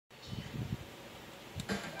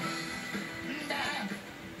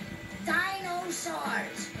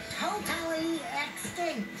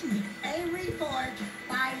report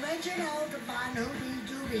by Reginald von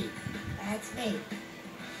Hooby-Dooby. That's me.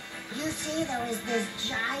 You see, there was this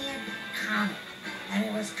giant comet, and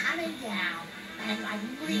it was coming down, and like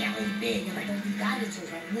really big, and like there were these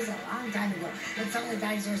dinosaurs, right? And this is a long time ago. And some of the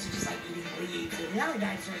dinosaurs are just like eating leaves, and the other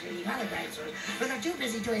dinosaurs are eating other dinosaurs. But they're too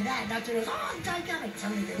busy doing that, not to notice, oh, giant comet.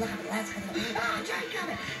 Suddenly they look up at the last comet, and go, oh, giant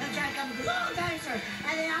comet. And the giant comet goes, oh, dinosaurs.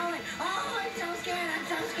 And they all went, oh, I'm so scared, I'm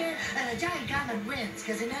so scared. And the giant comet wins,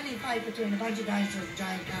 because in any fight between a bunch of dinosaurs and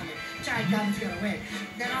giant comet's gonna win.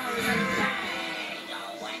 Then all of a sudden, bang,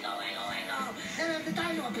 go, wango, wango, wango. And then the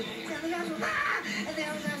dinosaur, and the dinosaur, ah, and the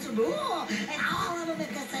other dinosaur, ooh, and all of them at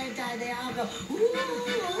the same time, they all go, ooh,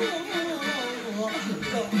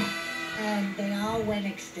 and they all went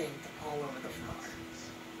extinct all over the floor.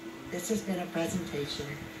 This has been a presentation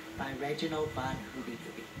by Reginald von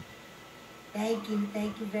Hooby-Dooby. Thank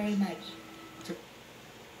you very much.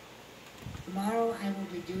 Tomorrow I will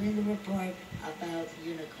be doing the report about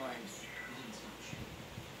unicorns.